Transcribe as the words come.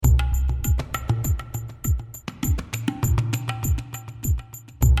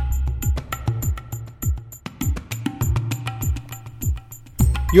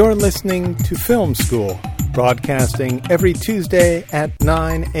You're listening to Film School, broadcasting every Tuesday at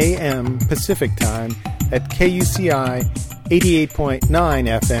 9 a.m. Pacific Time at KUCI 88.9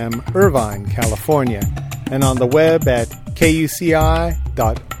 FM, Irvine, California, and on the web at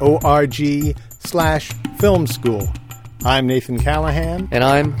kuci.org/film school. I'm Nathan Callahan. And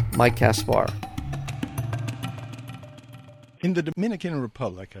I'm Mike Caspar. In the Dominican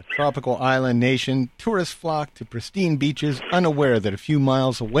Republic, a tropical island nation, tourists flock to pristine beaches, unaware that a few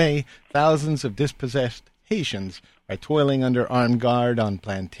miles away, thousands of dispossessed Haitians are toiling under armed guard on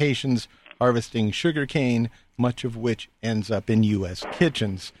plantations, harvesting sugarcane, much of which ends up in U.S.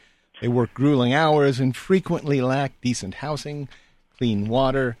 kitchens. They work grueling hours and frequently lack decent housing, clean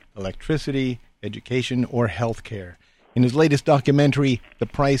water, electricity, education, or health care. In his latest documentary, The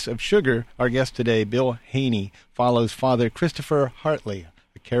Price of Sugar, our guest today, Bill Haney, follows Father Christopher Hartley,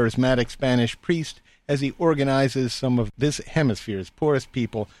 a charismatic Spanish priest, as he organizes some of this hemisphere's poorest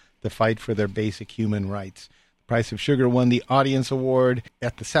people to fight for their basic human rights. The Price of Sugar won the Audience Award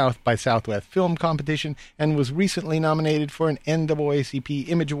at the South by Southwest Film Competition and was recently nominated for an NAACP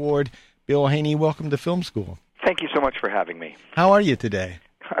Image Award. Bill Haney, welcome to Film School. Thank you so much for having me. How are you today?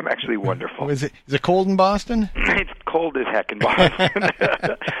 I'm actually wonderful. Is it cold in Boston? It's cold as heck in Boston.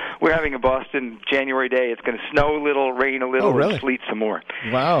 We're having a Boston January day. It's going to snow a little, rain a little, really? And sleet some more.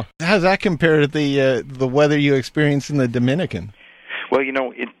 Wow. How does that compare to the weather you experienced in the Dominican? Well, you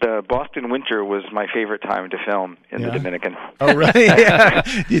know, the Boston winter was my favorite time to film in the Dominican. Oh, really? Yeah.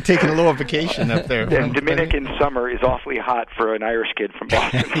 You're taking a little vacation up there. And Dominican summer is awfully hot for an Irish kid from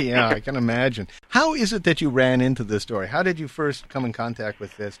Boston. Yeah, I can imagine. How is it that you ran into this story? How did you first come in contact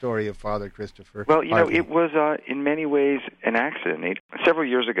with the story of Father Christopher? Well, you know, it was in many ways an accident. Several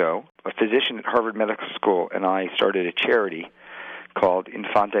years ago, a physician at Harvard Medical School and I started a charity called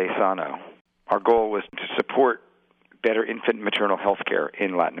Infante Sano. Our goal was to support better infant and maternal health care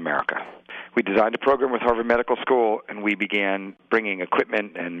in Latin America. We designed a program with Harvard Medical School, and we began bringing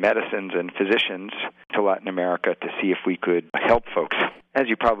equipment and medicines and physicians to Latin America to see if we could help folks. As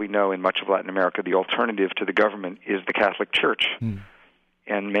you probably know, in much of Latin America, the alternative to the government is the Catholic Church.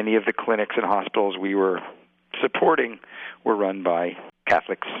 And many of the clinics and hospitals we were supporting were run by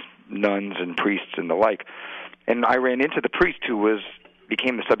Catholics, nuns and priests and the like. And I ran into the priest who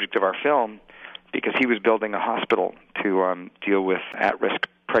became the subject of our film, because he was building a hospital to deal with at-risk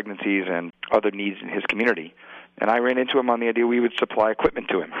pregnancies and other needs in his community. And I ran into him on the idea we would supply equipment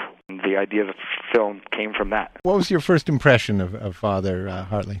to him. And the idea of the film came from that. What was your first impression of Father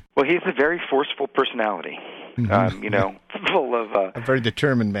Hartley? Well, he's a very forceful personality, full of... a very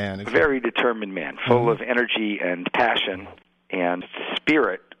determined man. A very determined man, full of energy and passion and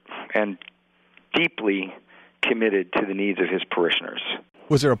spirit, and deeply committed to the needs of his parishioners.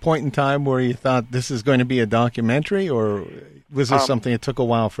 Was there a point in time where you thought this is going to be a documentary, or was this something that took a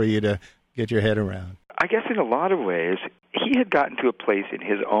while for you to get your head around? I guess in a lot of ways, he had gotten to a place in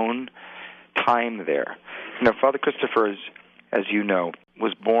his own time there. You know, Father Christopher, as you know,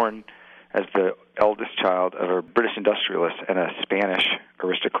 was born as the eldest child of a British industrialist and a Spanish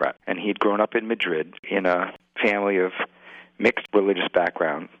aristocrat. And he'd grown up in Madrid in a family of mixed religious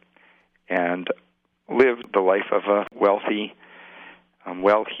background and lived the life of a wealthy,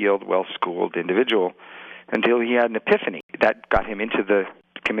 well-heeled, well-schooled individual until he had an epiphany. That got him to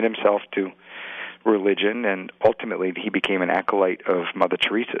commit himself to religion, and ultimately he became an acolyte of Mother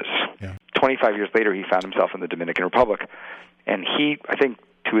Teresa's. Yeah. 25 years later, he found himself in the Dominican Republic, and he, I think,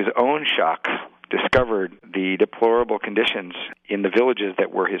 to his own shock, discovered the deplorable conditions in the villages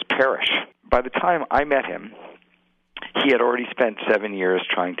that were his parish. By the time I met him, he had already spent 7 years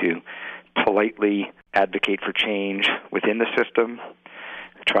trying to politely advocate for change within the system,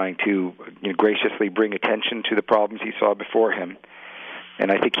 trying to graciously bring attention to the problems he saw before him.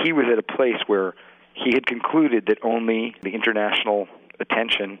 And I think he was at a place where he had concluded that only the international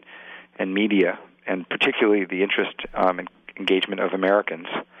attention and media, and particularly the interest and engagement of Americans,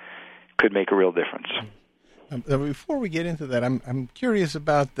 could make a real difference. Before we get into that, I'm curious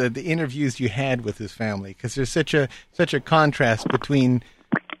about the interviews you had with his family, because there's such a contrast between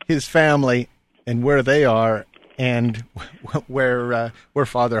his family and where they are and where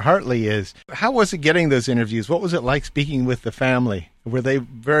Father Hartley is. How was it getting those interviews? What was it like speaking with the family? Were they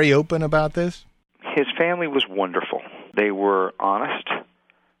very open about this? His family was wonderful. They were honest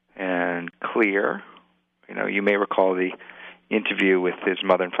and clear. You know, you may recall the interview with his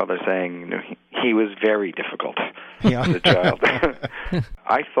mother and father saying he was very difficult as a child.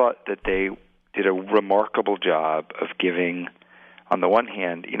 I thought that they did a remarkable job of giving, on the one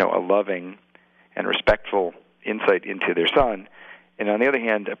hand, a loving and respectful insight into their son, and on the other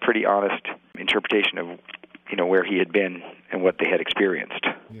hand, a pretty honest interpretation of where he had been and what they had experienced.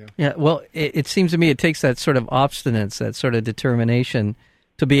 Yeah, well, it seems to me it takes that sort of obstinance, that sort of determination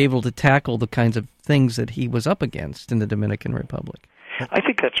to be able to tackle the kinds of things that he was up against in the Dominican Republic. I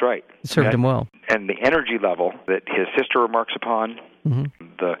think that's right. It served him well. And the energy level that his sister remarks upon,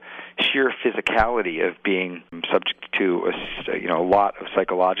 the sheer physicality of being subject to a lot of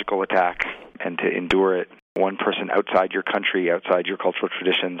psychological attack and to endure it, one person outside your country, outside your cultural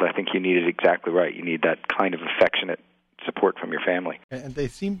traditions, I think you need it exactly right. You need that kind of affectionate support from your family. And they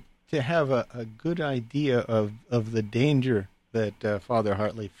seem to have a good idea of the danger that Father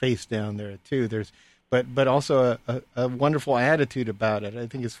Hartley faced down there, too. But also a wonderful attitude about it. I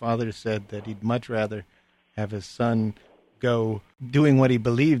think his father said that he'd much rather have his son go doing what he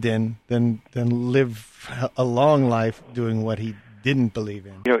believed in than live a long life doing what he didn't believe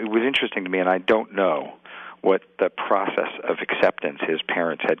in. It was interesting to me, and I don't know what the process of acceptance his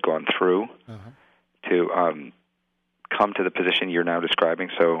parents had gone through to come to the position you're now describing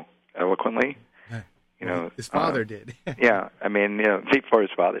so eloquently. His father did. Yeah, before his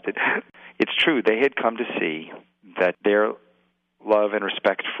father did. It's true, they had come to see that their love and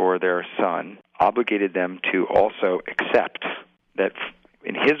respect for their son obligated them to also accept that,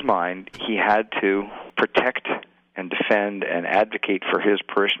 in his mind, he had to protect and defend and advocate for his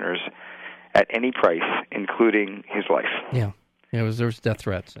parishioners at any price, including his life. Yeah. There was death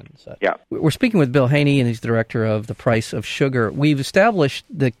threats and such. Yeah. We're speaking with Bill Haney, and he's the director of The Price of Sugar. We've established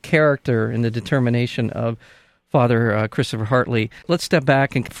the character and the determination of Father Christopher Hartley. Let's step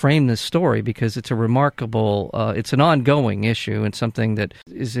back and frame this story because it's a remarkable, it's an ongoing issue and something that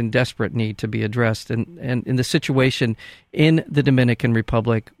is in desperate need to be addressed. And in the situation in the Dominican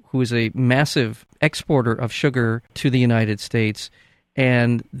Republic, who is a massive exporter of sugar to the United States,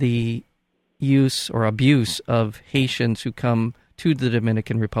 and the use or abuse of Haitians who come to the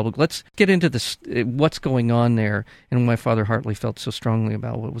Dominican Republic. Let's get into this, what's going on there and why Father Hartley felt so strongly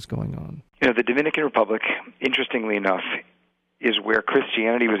about what was going on. The Dominican Republic, interestingly enough, is where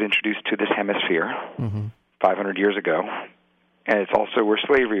Christianity was introduced to this hemisphere 500 years ago, and it's also where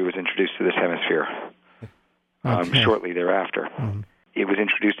slavery was introduced to this hemisphere shortly thereafter. It was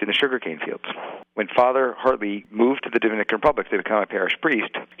introduced in the sugarcane fields. When Father Hartley moved to the Dominican Republic to become a parish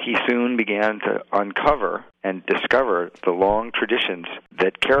priest, he soon began to uncover and discover the long traditions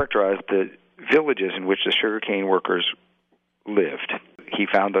that characterized the villages in which the sugarcane workers lived. He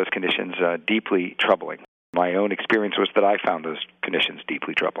found those conditions deeply troubling. My own experience was that I found those conditions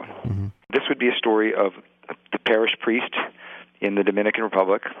deeply troubling. This would be a story of the parish priest in the Dominican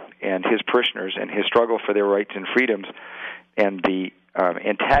Republic and his parishioners and his struggle for their rights and freedoms and the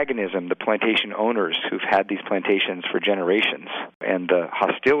antagonism, the plantation owners who've had these plantations for generations, and the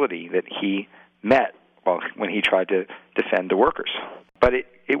hostility that he met when he tried to defend the workers. But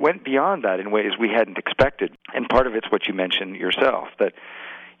it went beyond that in ways we hadn't expected, and part of it's what you mentioned yourself, that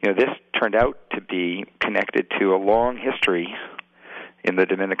this turned out to be connected to a long history in the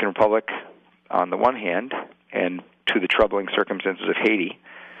Dominican Republic on the one hand, and to the troubling circumstances of Haiti,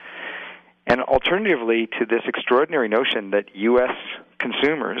 and alternatively to this extraordinary notion that U.S.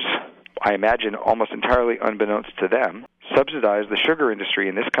 consumers, I imagine almost entirely unbeknownst to them, subsidize the sugar industry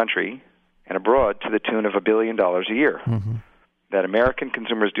in this country and abroad to the tune of $1 billion a year. That American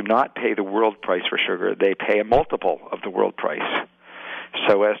consumers do not pay the world price for sugar. They pay a multiple of the world price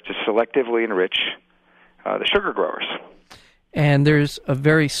so as to selectively enrich the sugar growers. And there's a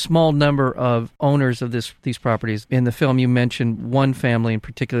very small number of owners of these properties. In the film, you mentioned one family in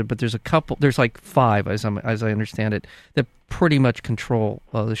particular, but there's a couple. There's like 5, as I understand it, that pretty much control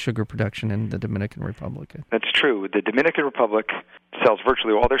the sugar production in the Dominican Republic. That's true. The Dominican Republic sells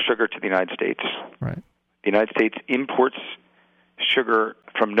virtually all their sugar to the United States. Right. The United States imports sugar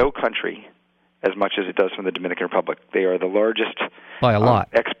from no country as much as it does from the Dominican Republic. They are the largest by a lot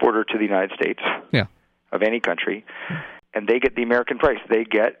exporter to the United States of any country. And they get the American price. They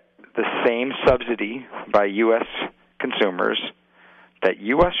get the same subsidy by U.S. consumers that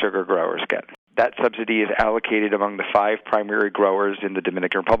U.S. sugar growers get. That subsidy is allocated among the 5 primary growers in the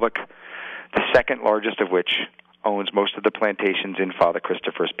Dominican Republic, the second largest of which owns most of the plantations in Father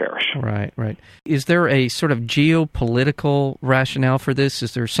Christopher's parish. Right. Is there a sort of geopolitical rationale for this?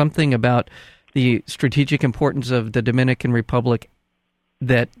 Is there something about the strategic importance of the Dominican Republic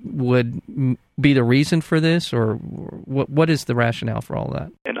that would be the reason for this, or what is the rationale for all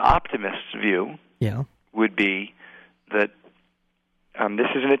that? An optimist's view would be that this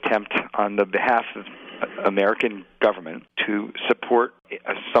is an attempt on the behalf of American government to support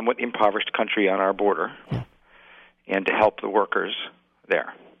a somewhat impoverished country on our border and to help the workers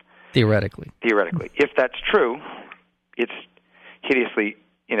there. Theoretically. If that's true, it's hideously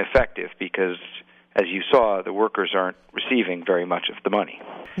ineffective because as you saw, the workers aren't receiving very much of the money.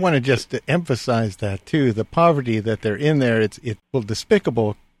 I want to just emphasize that, too. The poverty that they're in there, it's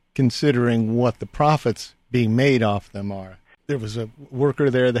despicable considering what the profits being made off them are. There was a worker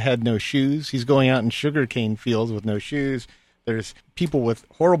there that had no shoes. He's going out in sugarcane fields with no shoes. There's people with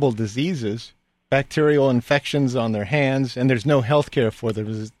horrible diseases, bacterial infections on their hands, and there's no health care for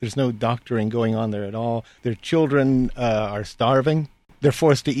them. There's no doctoring going on there at all. Their children are starving. They're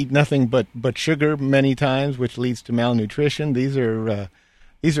forced to eat nothing but sugar many times, which leads to malnutrition. These are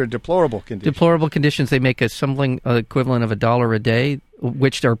deplorable conditions. Deplorable conditions. They make something equivalent of $1 a day,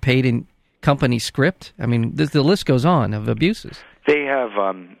 which are paid in company script. I mean, the list goes on of abuses. They have,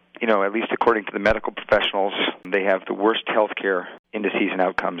 at least according to the medical professionals, they have the worst healthcare indices and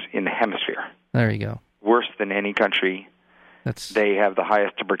outcomes in the hemisphere. There you go. Worse than any country. They have the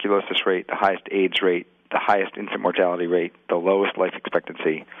highest tuberculosis rate, the highest AIDS rate, the highest infant mortality rate, the lowest life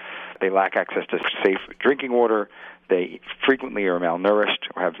expectancy. They lack access to safe drinking water. They frequently are malnourished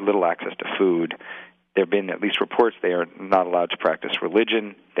or have little access to food. There have been at least reports they are not allowed to practice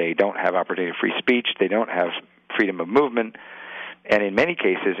religion. They don't have opportunity for free speech. They don't have freedom of movement. And in many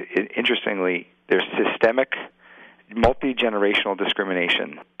cases, interestingly, there's systemic, multi-generational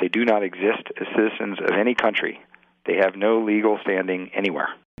discrimination. They do not exist as citizens of any country. They have no legal standing anywhere.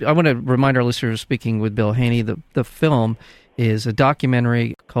 I want to remind our listeners, speaking with Bill Haney, the film is a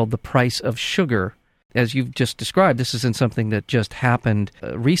documentary called The Price of Sugar. As you've just described, this isn't something that just happened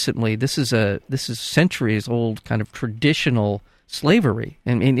recently. This is centuries-old kind of traditional slavery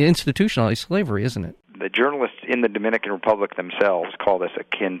and institutionalized slavery, isn't it? The journalists in the Dominican Republic themselves call this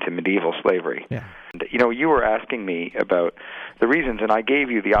akin to medieval slavery. Yeah. And, you were asking me about the reasons, and I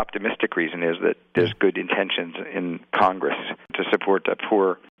gave you the optimistic reason is that there's good intentions in Congress to support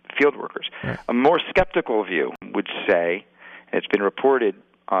poor field workers. Right. A more skeptical view would say, and it's been reported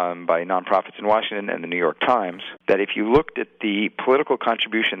by nonprofits in Washington and the New York Times, that if you looked at the political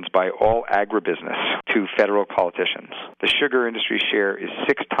contributions by all agribusiness to federal politicians, the sugar industry share is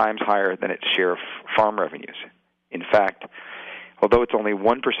 6 times higher than its share of farm revenues. In fact, although it's only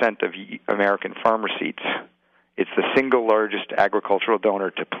 1% of American farm receipts, it's the single largest agricultural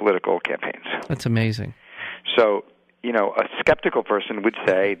donor to political campaigns. That's amazing. So, a skeptical person would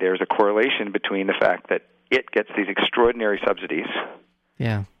say there's a correlation between the fact that it gets these extraordinary subsidies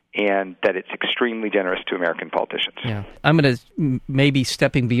and that it's extremely generous to American politicians. Yeah. I'm going to maybe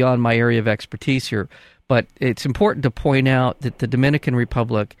stepping beyond my area of expertise here, but it's important to point out that the Dominican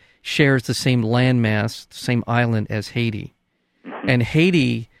Republic shares the same landmass, the same island as Haiti. Mm-hmm. And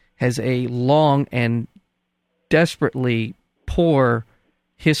Haiti has a long and desperately poor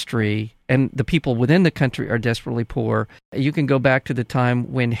history, and the people within the country are desperately poor. You can go back to the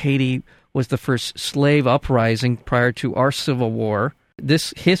time when Haiti was the first slave uprising prior to our Civil War.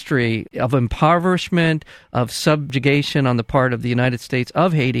 This history of impoverishment, of subjugation on the part of the United States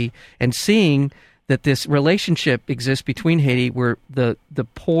of Haiti, and seeing that this relationship exists between Haiti where the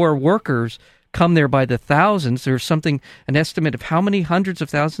poor workers come there by the thousands. There's an estimate of how many hundreds of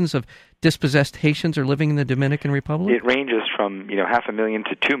thousands of dispossessed Haitians are living in the Dominican Republic? It ranges from 500,000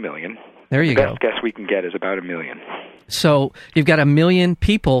 to 2 million. There you go. The best guess we can get is about 1 million. So you've got 1 million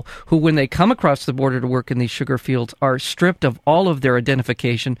people who, when they come across the border to work in these sugar fields, are stripped of all of their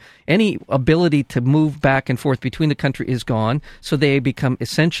identification. Any ability to move back and forth between the country is gone. So they become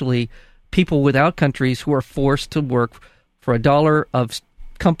essentially people without countries who are forced to work for $1 of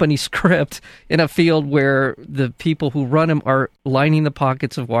company script in a field where the people who run them are lining the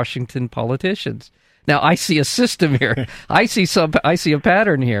pockets of Washington politicians. Now, I see a system here. I see a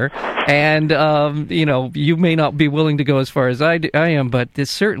pattern here, and you may not be willing to go as far as I am, but this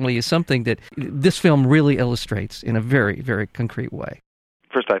certainly is something that this film really illustrates in a very, very concrete way.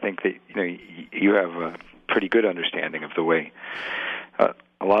 First, I think that you have a pretty good understanding of the way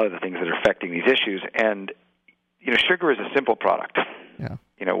a lot of the things that are affecting these issues, and sugar is a simple product. Yeah.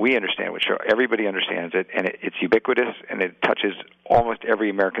 We understand what sugar. Everybody understands it, and it's ubiquitous, and it touches almost every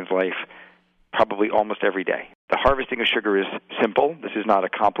American's life. Probably almost every day. The harvesting of sugar is simple. This is not a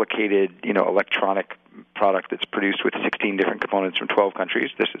complicated, electronic product that's produced with 16 different components from 12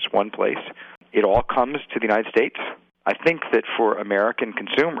 countries. This is one place. It all comes to the United States. I think that for American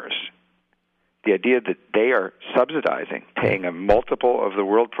consumers, the idea that they are subsidizing, paying a multiple of the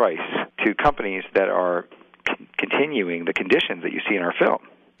world price to companies that are continuing the conditions that you see in our film,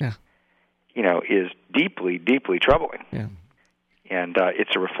 is deeply, deeply troubling. Yeah. And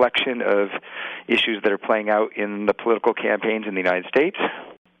it's a reflection of issues that are playing out in the political campaigns in the United States,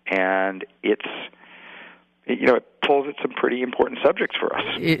 and it pulls at some pretty important subjects for us.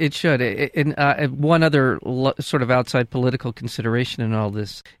 It should. And one other sort of outside political consideration in all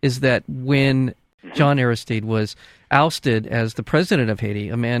this is that when John Aristide, was ousted as the president of Haiti,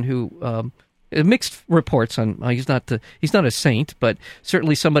 a man who mixed reports on he's not a saint, but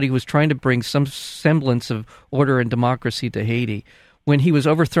certainly somebody who was trying to bring some semblance of order and democracy to Haiti. When he was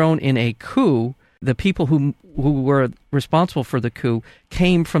overthrown in a coup, the people who were responsible for the coup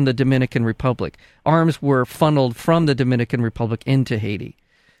came from the Dominican Republic. Arms were funneled from the Dominican Republic into Haiti.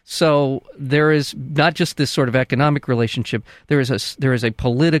 So there is not just this sort of economic relationship. There is a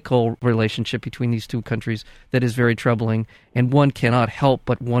political relationship between these two countries that is very troubling, and one cannot help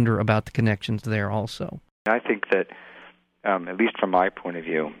but wonder about the connections there also. I think that, at least from my point of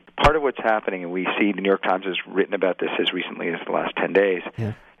view, part of what's happening, and we see the New York Times has written about this as recently as the last 10 days,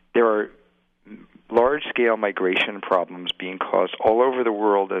 there are large-scale migration problems being caused all over the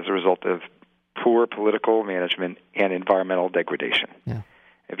world as a result of poor political management and environmental degradation. Yeah.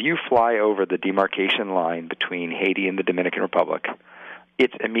 If you fly over the demarcation line between Haiti and the Dominican Republic,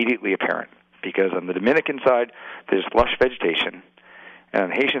 it's immediately apparent, because on the Dominican side, there's lush vegetation, and on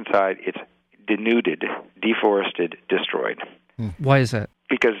the Haitian side, it's denuded, deforested, destroyed. Why is that?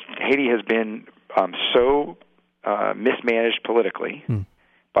 Because Haiti has been so mismanaged politically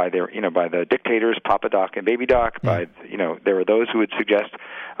by the dictators, Papa Doc and Baby Doc. There are those who would suggest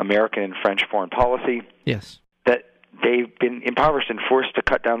American and French foreign policy. Yes. That they've been impoverished and forced to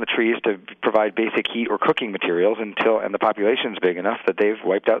cut down the trees to provide basic heat or cooking materials and the population's big enough that they've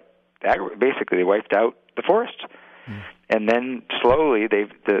wiped out the forests. And then slowly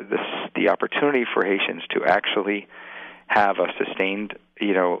the opportunity for Haitians to actually have a sustained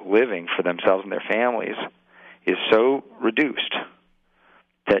living for themselves and their families is so reduced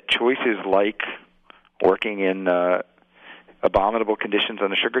that choices like working in abominable conditions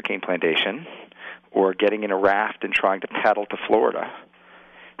on a sugarcane plantation or getting in a raft and trying to paddle to Florida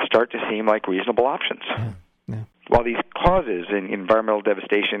start to seem like reasonable options. While these causes in environmental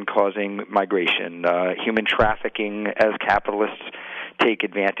devastation causing migration, human trafficking as capitalists take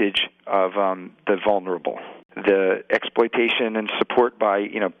advantage of the vulnerable, the exploitation and support by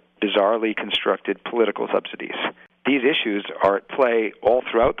bizarrely constructed political subsidies. These issues are at play all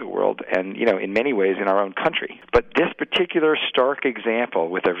throughout the world and, in many ways in our own country. But this particular stark example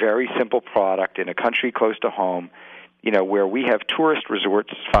with a very simple product in a country close to home, where we have tourist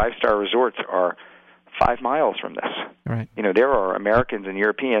resorts, 5-star resorts are 5 miles from this. Right. There are Americans and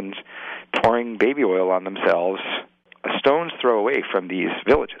Europeans pouring baby oil on themselves a stone's throw away from these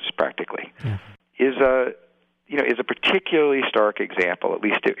villages, practically, is a particularly stark example, at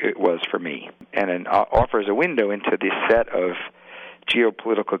least it was for me, and offers a window into this set of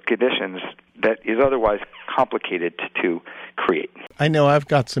geopolitical conditions that is otherwise complicated to create. I know I've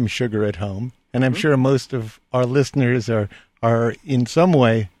got some sugar at home, and I'm sure most of our listeners are in some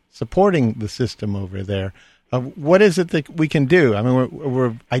way supporting the system over there. What is it that we can do? I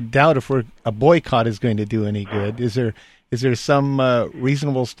mean, I doubt if a boycott is going to do any good. Is there some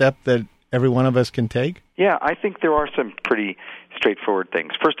reasonable step that every one of us can take? Yeah, I think there are some pretty straightforward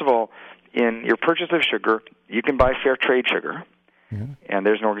things. First of all, in your purchase of sugar, you can buy fair trade sugar. And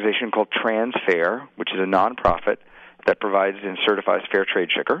there's an organization called Transfair, which is a nonprofit that provides and certifies fair trade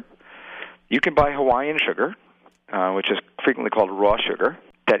sugar. You can buy Hawaiian sugar, which is frequently called raw sugar,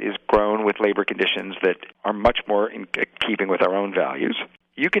 that is grown with labor conditions that are much more in keeping with our own values.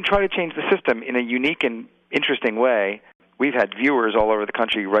 You can try to change the system in a unique and interesting way. We've had viewers all over the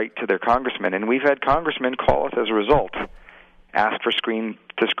country write to their congressmen, and we've had congressmen call us as a result, ask for screen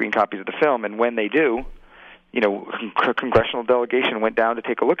copies of the film, and when they do, a congressional delegation went down to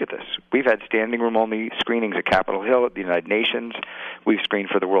take a look at this. We've had standing room only screenings at Capitol Hill, at the United Nations. We've screened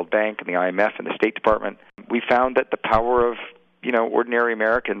for the World Bank and the IMF and the State Department. We found that the power of ordinary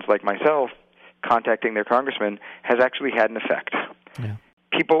Americans like myself contacting their congressman has actually had an effect. Yeah.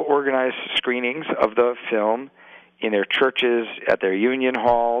 People organize screenings of the film in their churches, at their union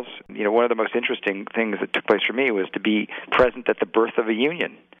halls. One of the most interesting things that took place for me was to be present at the birth of a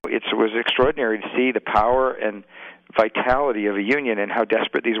union. It was extraordinary to see the power and vitality of a union and how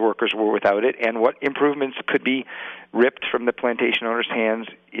desperate these workers were without it, and what improvements could be ripped from the plantation owners' hands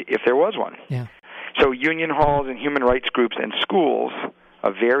if there was one. Yeah. So union halls and human rights groups and schools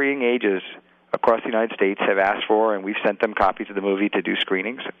of varying ages across the United States have asked for, and we've sent them copies of the movie to do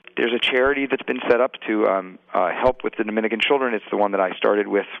screenings. There's a charity that's been set up to help with the Dominican children. It's the one that I started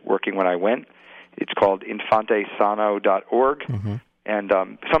with working when I went. It's called infantesano.org. And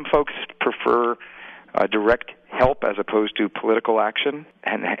some folks prefer direct help as opposed to political action,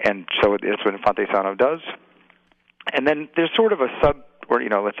 and so that's what Infante Sano does. And then there's sort of a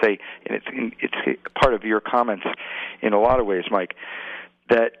let's say, and it's part of your comments in a lot of ways, Mike,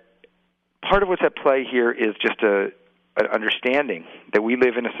 that part of what's at play here is just a an understanding that we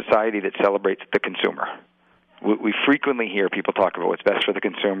live in a society that celebrates the consumer. We frequently hear people talk about what's best for the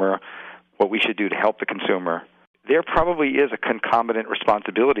consumer, what we should do to help the consumer. There probably is a concomitant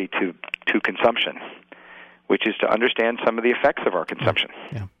responsibility to consumption, which is to understand some of the effects of our consumption.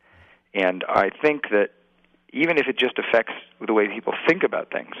 Yeah. And I think that even if it just affects the way people think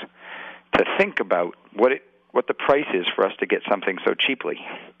about things, to think about what the price is for us to get something so cheaply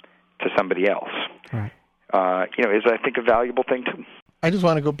to somebody else, right. Is, I think, a valuable thing too. I just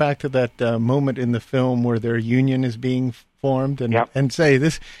want to go back to that moment in the film where their union is being formed and say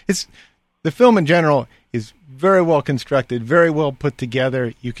this. The film in general is very well constructed, very well put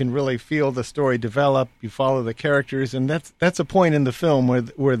together. You can really feel the story develop. You follow the characters, and that's a point in the film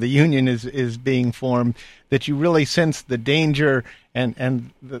where the union is being formed, that you really sense the danger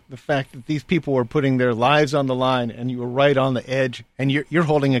and the fact that these people were putting their lives on the line, and you were right on the edge, and you're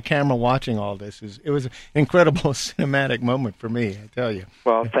holding a camera watching all this. It was an incredible cinematic moment for me, I tell you.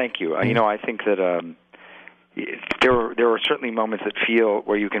 Well, thank you. I think that there were certainly moments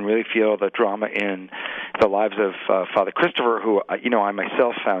where you can really feel the drama in the lives of Father Christopher, who I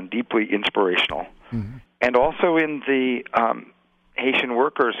myself found deeply inspirational, mm-hmm. and also in the Haitian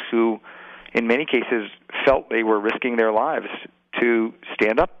workers who, in many cases, felt they were risking their lives to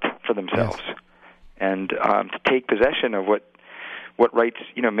stand up for themselves, yes. and to take possession of what rights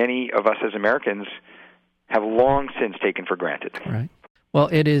many of us as Americans have long since taken for granted. Right. Well,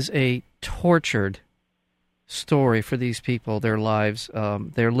 it is a tortured story for these people, their lives.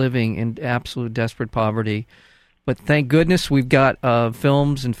 They're living in absolute desperate poverty. But thank goodness we've got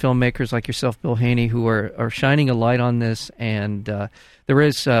films and filmmakers like yourself, Bill Haney, who are shining a light on this. And there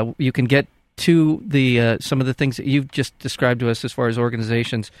is, you can get to the some of the things that you've just described to us as far as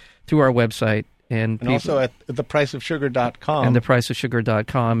organizations through our website. And also at thepriceofsugar.com. And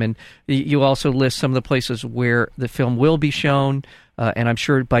thepriceofsugar.com. And you also list some of the places where the film will be shown. And I'm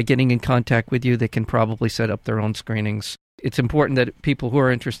sure by getting in contact with you, they can probably set up their own screenings. It's important that people who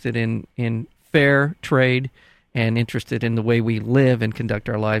are interested in fair trade and interested in the way we live and conduct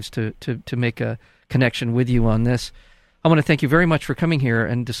our lives to make a connection with you on this. I want to thank you very much for coming here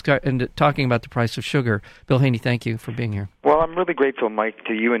and talking about the price of sugar. Bill Haney, thank you for being here. Well, I'm really grateful, Mike,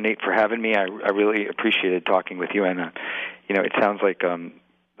 to you and Nate for having me. I really appreciated talking with you. And, it sounds like I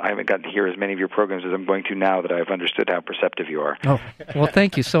haven't gotten to hear as many of your programs as I'm going to now that I've understood how perceptive you are. Oh, well,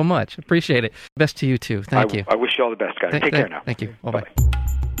 thank you so much. Appreciate it. Best to you, too. Thank you. I wish you all the best, guys. Take care now. Thank you. Bye-bye.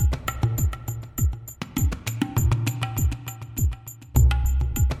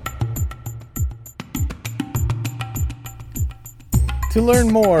 To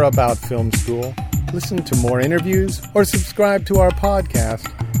learn more about film school, listen to more interviews, or subscribe to our podcast,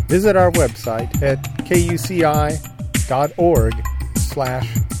 visit our website at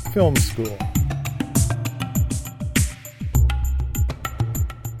kuci.org/filmschool.